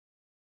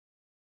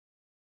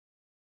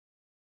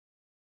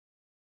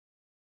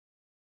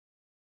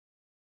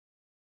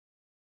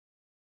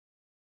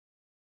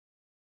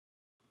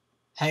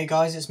Hey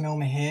guys, it's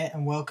Milmer here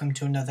and welcome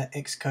to another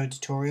Xcode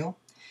tutorial.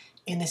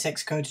 In this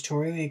Xcode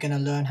tutorial you're going to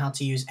learn how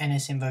to use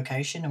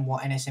NSInvocation and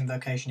what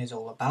NSInvocation is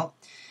all about.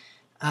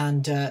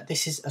 And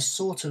this is a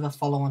sort of a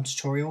follow-on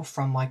tutorial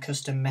from my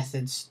custom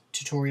methods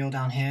tutorial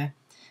down here.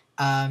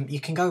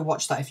 You can go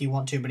watch that if you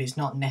want to, but it's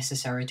not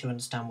necessary to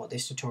understand what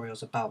this tutorial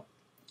is about.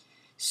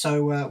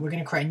 So we're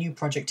going to create a new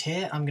project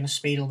here. I'm going to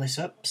speed all this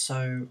up,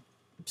 so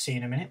see you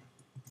in a minute.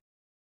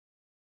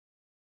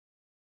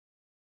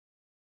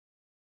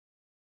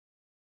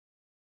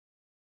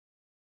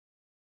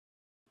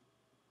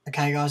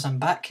 Okay guys, I'm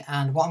back,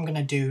 and what I'm going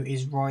to do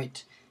is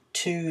write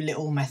two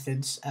little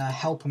methods,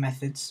 helper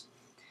methods,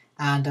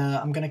 and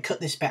I'm going to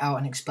cut this bit out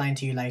and explain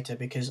to you later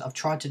because I've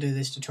tried to do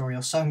this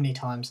tutorial so many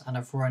times and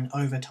I've run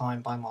over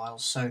time by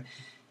miles, so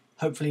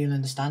hopefully you'll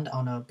understand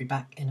and I'll be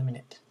back in a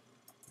minute.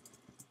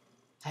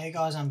 Hey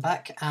guys, I'm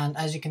back, and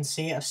as you can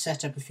see I've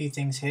set up a few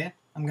things here.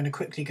 I'm going to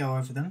quickly go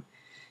over them.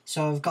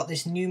 So I've got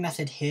this new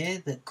method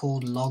here that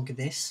called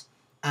logThis,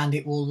 and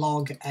it will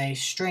log a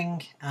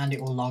string and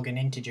it will log an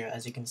integer,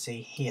 as you can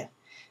see here.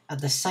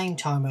 At the same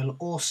time it will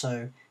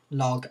also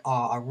log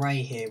our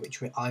array here,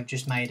 which I've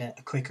just made a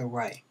quick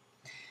array.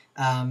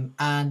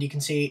 And you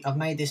can see I've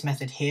made this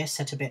method here,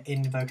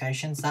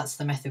 setUpInvocations. That's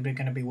the method we're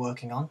going to be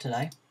working on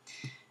today.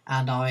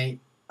 And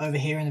over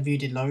here in the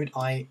viewDidLoad,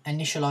 I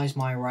initialize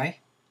my array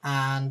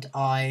and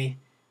I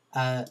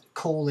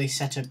call the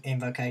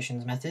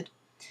setUpInvocations method.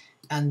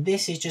 And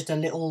this is just a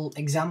little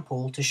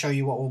example to show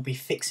you what we'll be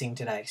fixing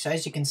today. So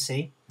as you can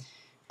see,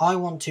 I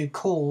want to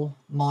call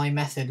my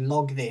method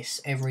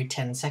logThis every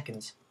 10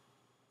 seconds.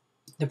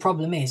 The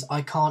problem is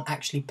I can't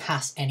actually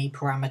pass any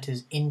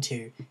parameters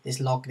into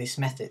this logThis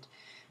method.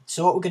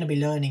 So what we're going to be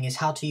learning is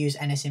how to use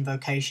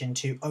NSInvocation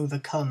to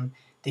overcome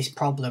this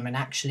problem and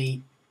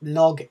actually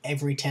log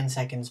every 10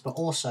 seconds, but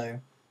also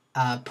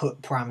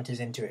put parameters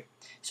into it.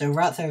 So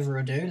without further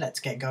ado, let's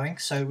get going.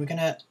 So we're going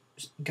to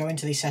go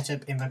into the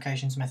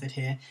setUpInvocations method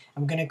here,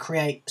 and we're going to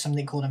create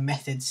something called a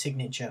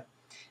methodSignature,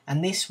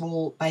 and this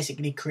will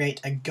basically create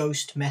a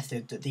ghost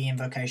method that the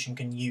invocation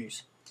can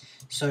use.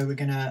 So we're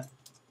going to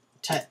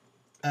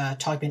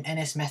type in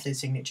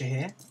NSMethodSignature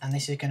here, and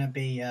this is going to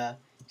be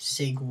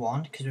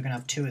sig1 because we're going to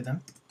have two of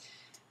them.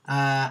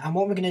 And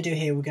what we're going to do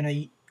here, we're going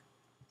to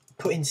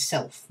put in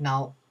self.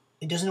 Now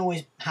it doesn't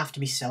always have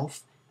to be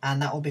self,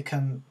 and that will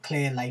become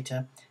clear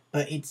later,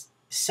 but it's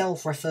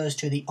self refers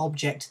to the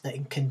object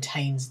that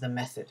contains the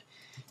method.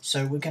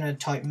 So we're going to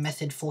type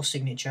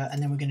methodSignature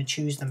and then we're going to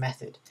choose the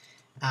method,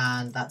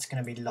 and that's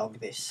going to be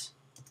logThis.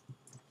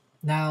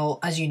 Now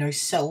as you know,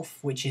 self,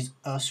 which is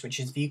us, which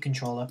is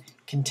viewController,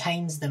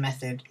 contains the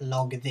method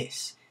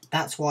logThis.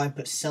 That's why I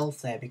put self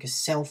there, because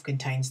self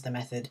contains the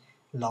method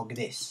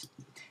logThis.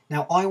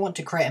 Now I want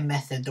to create a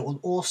method that will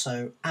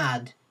also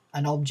add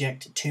an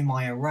object to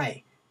my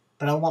array,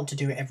 but I want to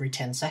do it every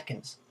 10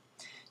 seconds.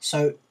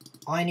 So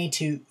I need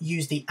to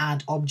use the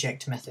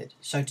addObject method.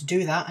 So to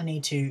do that I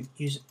need to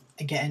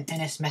get an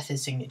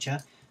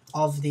NSMethodSignature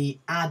of the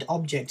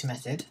addObject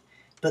method,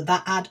 but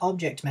that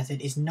addObject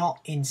method is not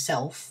in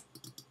self,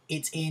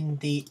 it's in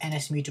the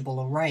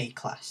NSMutableArray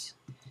class.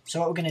 So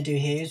what we're going to do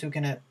here is we're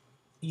going to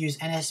use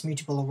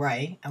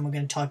NSMutableArray and we're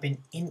going to type in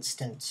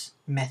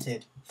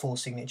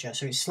instanceMethodSignature.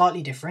 So it's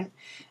slightly different,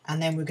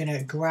 and then we're going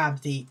to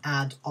grab the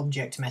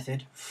addObject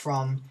method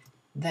from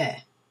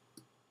there.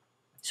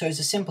 So it's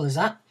as simple as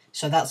that.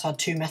 So that's our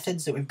two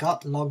methods that we've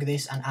got,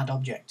 logThis and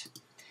addObject.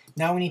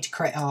 Now we need to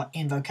create our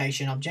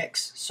invocation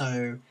objects.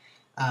 So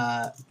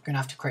we're going to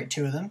have to create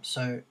two of them.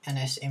 So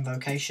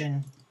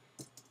NSInvocation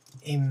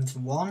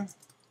inv1,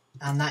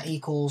 and that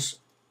equals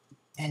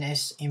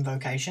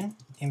NSInvocation,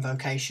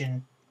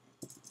 invocation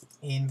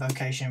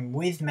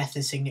with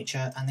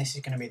methodSignature, and this is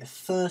going to be the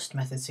first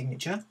method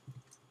signature.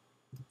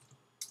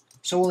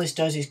 So all this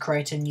does is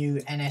create a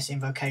new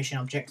NSInvocation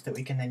object that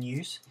we can then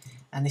use,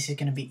 and this is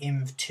going to be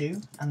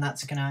inv2, and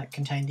that's going to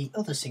contain the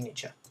other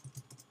signature,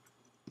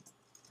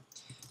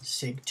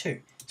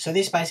 sig2. So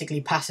this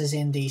basically passes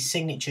in the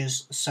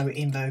signatures so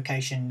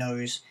invocation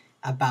knows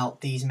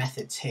about these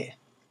methods here.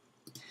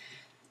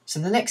 So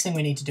the next thing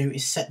we need to do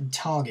is set the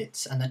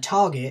targets, and the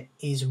target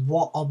is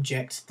what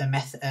object the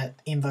method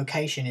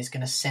invocation is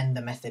going to send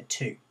the method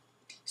to.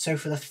 So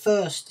for the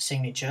first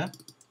signature,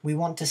 we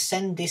want to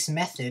send this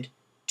method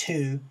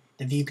to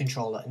the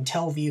viewController and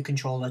tell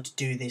viewController to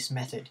do this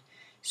method.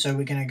 So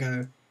we're going to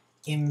go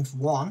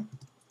inv1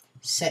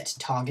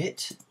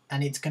 setTarget,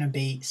 and it's going to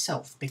be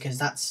self because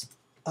that's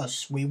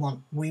us. We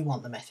want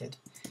the method.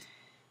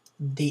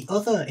 The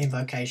other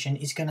invocation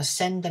is going to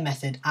send the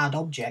method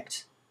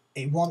addObject.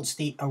 It wants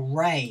the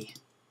array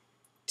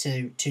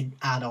to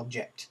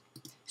addObject.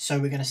 So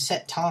we're going to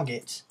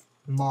setTarget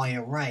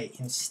myArray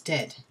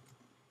instead.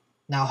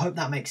 Now I hope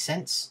that makes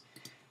sense.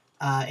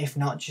 If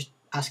not, just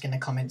ask in the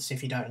comments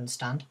if you don't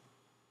understand.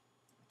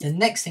 The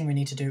next thing we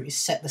need to do is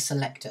set the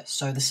selector.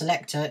 So the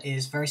selector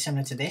is very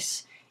similar to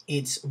this.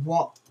 It's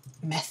what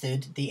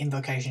method the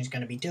invocation is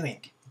going to be doing.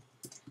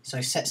 So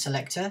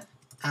setSelector,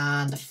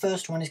 and the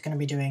first one is going to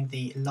be doing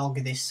the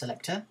logThis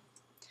selector.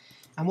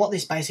 And what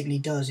this basically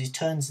does is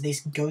turns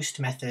this ghost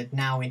method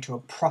now into a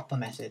proper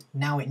method.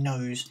 Now it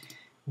knows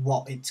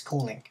what it's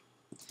calling.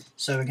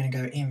 So we're going to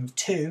go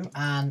inv2,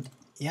 and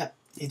yep,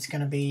 it's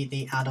going to be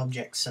the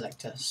addObject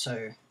selector.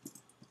 So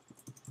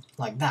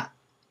like that.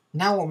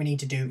 Now what we need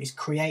to do is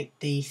create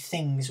the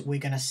things we're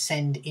going to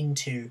send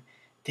into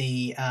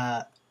the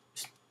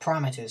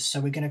parameters. So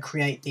we're going to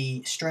create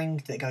the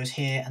string that goes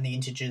here, and the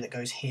integer that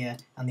goes here,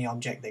 and the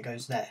object that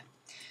goes there.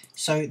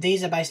 So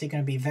these are basically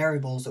going to be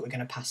variables that we're going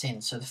to pass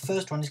in. So the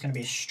first one is going to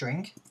be a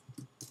string,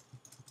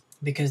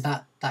 because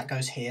that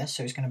goes here,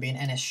 so it's going to be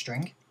an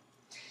NSstring,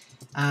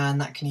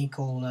 and that can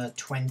equal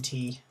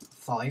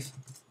 25,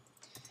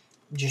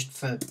 just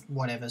for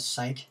whatever's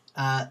sake.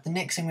 The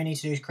next thing we need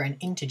to do is create an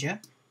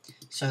integer,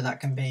 so that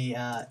can be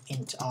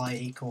int I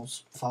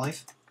equals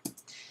 5.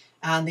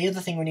 And the other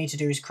thing we need to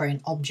do is create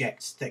an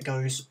object that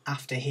goes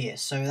after here,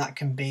 so that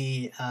can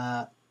be,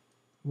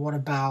 what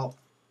about,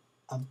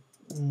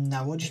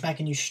 no, we'll just make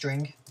a new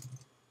string,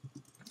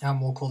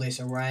 and we'll call this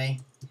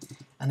array,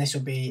 and this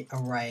will be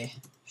array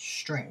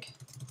string.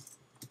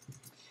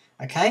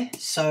 Okay,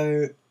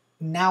 so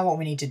now what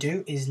we need to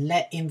do is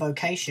let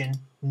invocation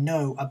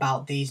know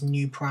about these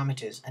new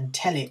parameters and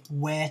tell it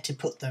where to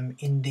put them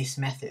in this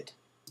method,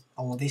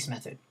 or this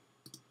method.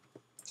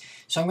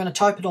 So I'm going to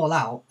type it all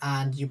out,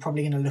 and you're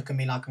probably going to look at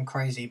me like I'm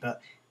crazy, but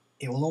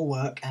it will all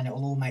work and it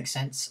will all make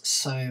sense.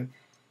 So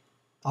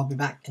I'll be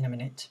back in a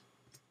minute.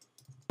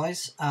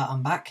 Guys,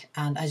 I'm back,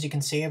 and as you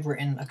can see, I've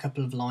written a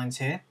couple of lines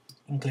here,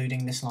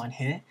 including this line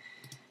here.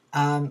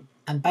 And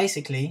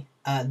basically,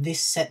 this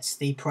sets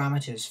the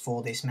parameters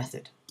for this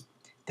method.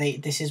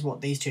 This is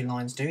what these two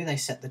lines do. They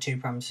set the two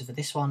parameters for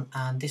this one,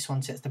 and this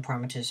one sets the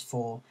parameters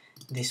for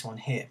this one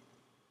here.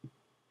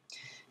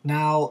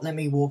 Now, let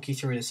me walk you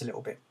through this a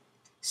little bit.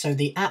 So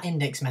the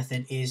 @index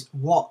method is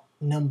what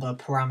number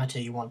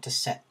parameter you want to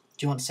set.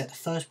 Do you want to set the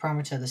first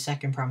parameter, the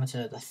second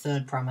parameter, the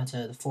third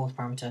parameter, the fourth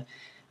parameter,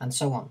 and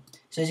so on.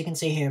 So as you can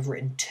see here, I've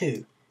written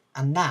 2,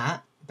 and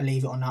that,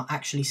 believe it or not,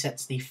 actually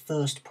sets the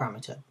first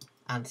parameter,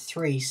 and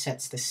 3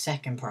 sets the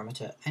second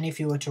parameter, and if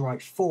you were to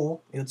write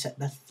 4, it would set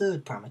the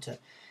third parameter.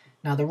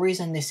 Now the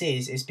reason this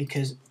is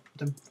because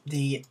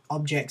the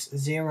objects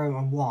 0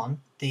 and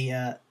 1,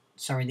 the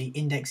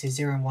indexes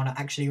 0 and 1 are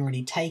actually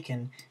already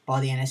taken by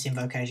the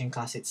NSInvocation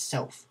class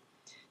itself.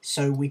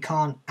 So we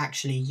can't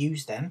actually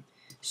use them,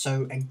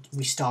 so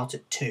we start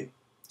at 2.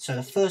 So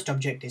the first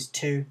object is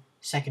 2,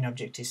 second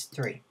object is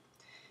 3.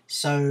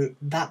 So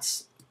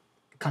that's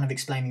kind of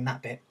explaining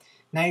that bit.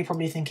 Now you're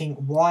probably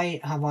thinking, why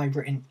have I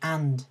written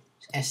and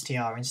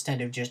str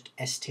instead of just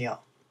str?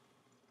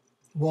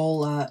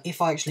 Well,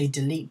 if I actually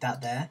delete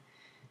that there,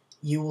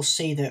 you will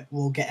see that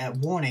we'll get a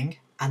warning,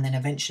 and then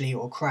eventually it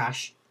will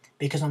crash,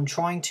 because I'm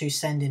trying to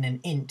send in an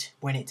int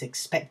when it's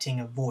expecting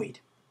a void.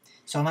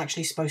 So I'm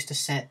actually supposed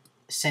to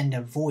send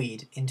a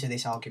void into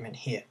this argument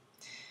here.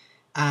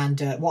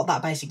 And what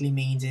that basically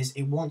means is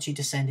it wants you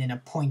to send in a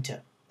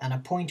pointer. And a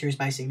pointer is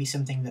basically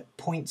something that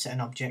points at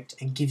an object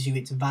and gives you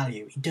its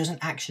value. It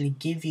doesn't actually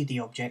give you the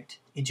object,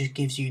 it just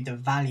gives you the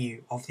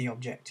value of the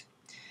object.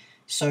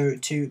 So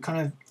to kind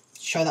of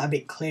show that a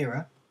bit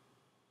clearer,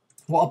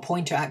 what a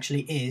pointer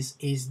actually is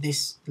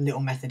this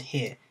little method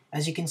here.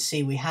 As you can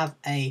see, we have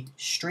a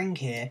string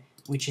here,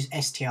 which is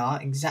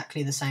str,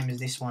 exactly the same as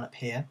this one up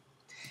here.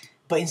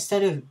 But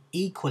instead of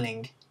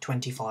equaling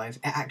 25, it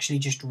actually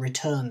just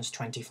returns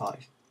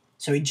 25.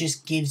 So it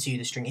just gives you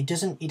the string. It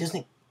doesn't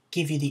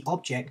give you the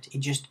object, it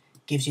just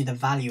gives you the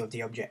value of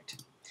the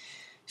object.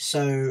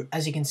 So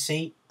as you can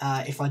see,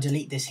 if I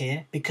delete this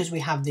here, because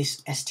we have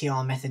this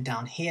str method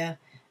down here,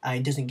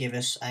 it doesn't give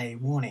us a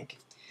warning.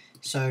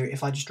 So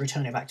if I just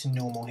return it back to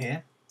normal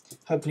here,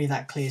 hopefully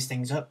that clears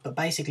things up, but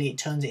basically it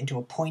turns it into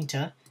a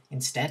pointer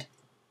instead.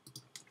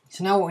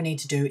 So now what we need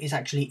to do is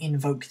actually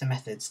invoke the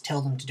methods,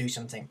 tell them to do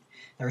something.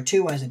 There are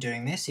two ways of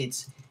doing this.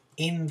 It's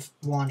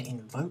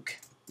inv1invoke,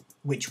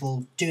 which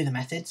will do the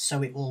method,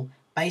 so it will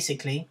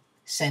basically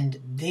send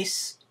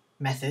this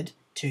method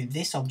to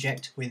this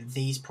object with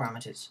these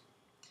parameters,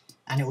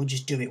 and it will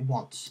just do it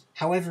once.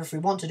 However, if we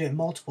want to do it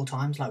multiple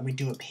times, like we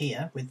do up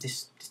here with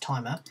this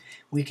timer,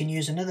 we can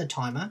use another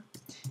timer,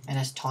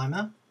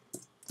 NSTimer,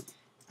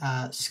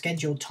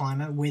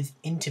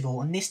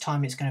 scheduledTimerWithInterval, and this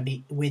time it's going to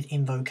be with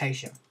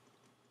invocation.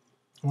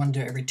 I want to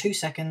do it every 2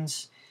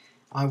 seconds.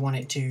 I want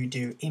it to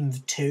do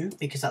inv2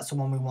 because that's the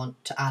one we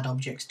want to add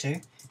objects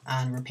to,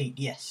 and repeat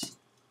yes.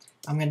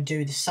 I'm going to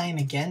do the same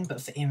again,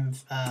 but for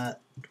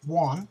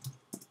inv1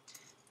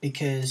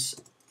 because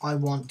I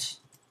want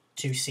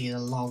to see the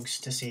logs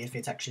to see if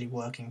it's actually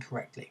working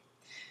correctly.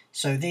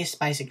 So this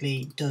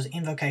basically does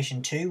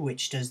invocation2,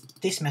 which does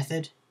this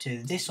method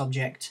to this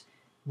object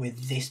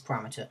with this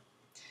parameter.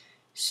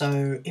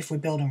 So if we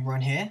build and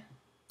run here,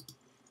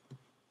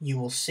 you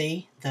will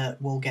see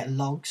that we'll get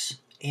logs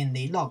in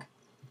the log,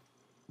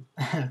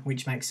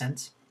 which makes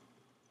sense.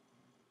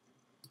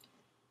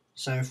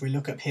 So if we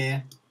look up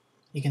here,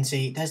 you can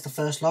see there's the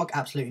first log,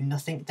 absolutely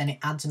nothing. Then it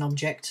adds an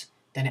object,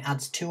 then it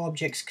adds 2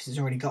 objects because it's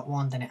already got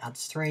one, then it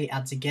adds 3,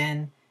 adds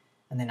again,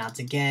 and then adds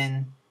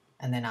again,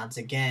 and then adds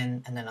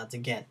again, and then adds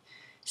again.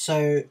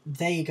 So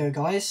there you go,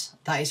 guys.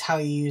 That is how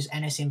you use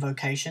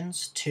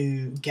NSInvocations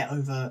to get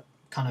over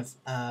kind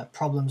of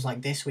problems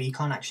like this where you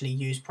can't actually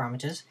use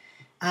parameters.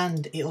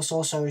 And it was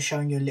also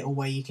showing you a little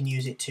way you can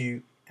use it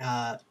to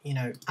add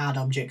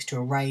objects to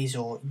arrays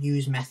or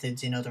use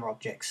methods in other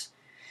objects.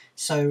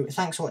 So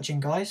thanks for watching,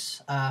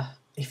 guys.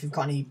 If you've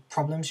got any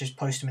problems, just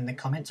post them in the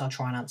comments. I'll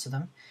try and answer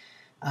them.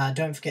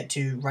 Don't forget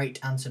to rate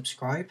and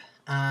subscribe,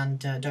 and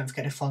don't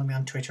forget to follow me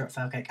on Twitter at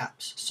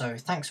FailcakeApps. So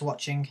thanks for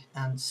watching,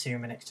 and see you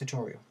in my next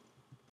tutorial.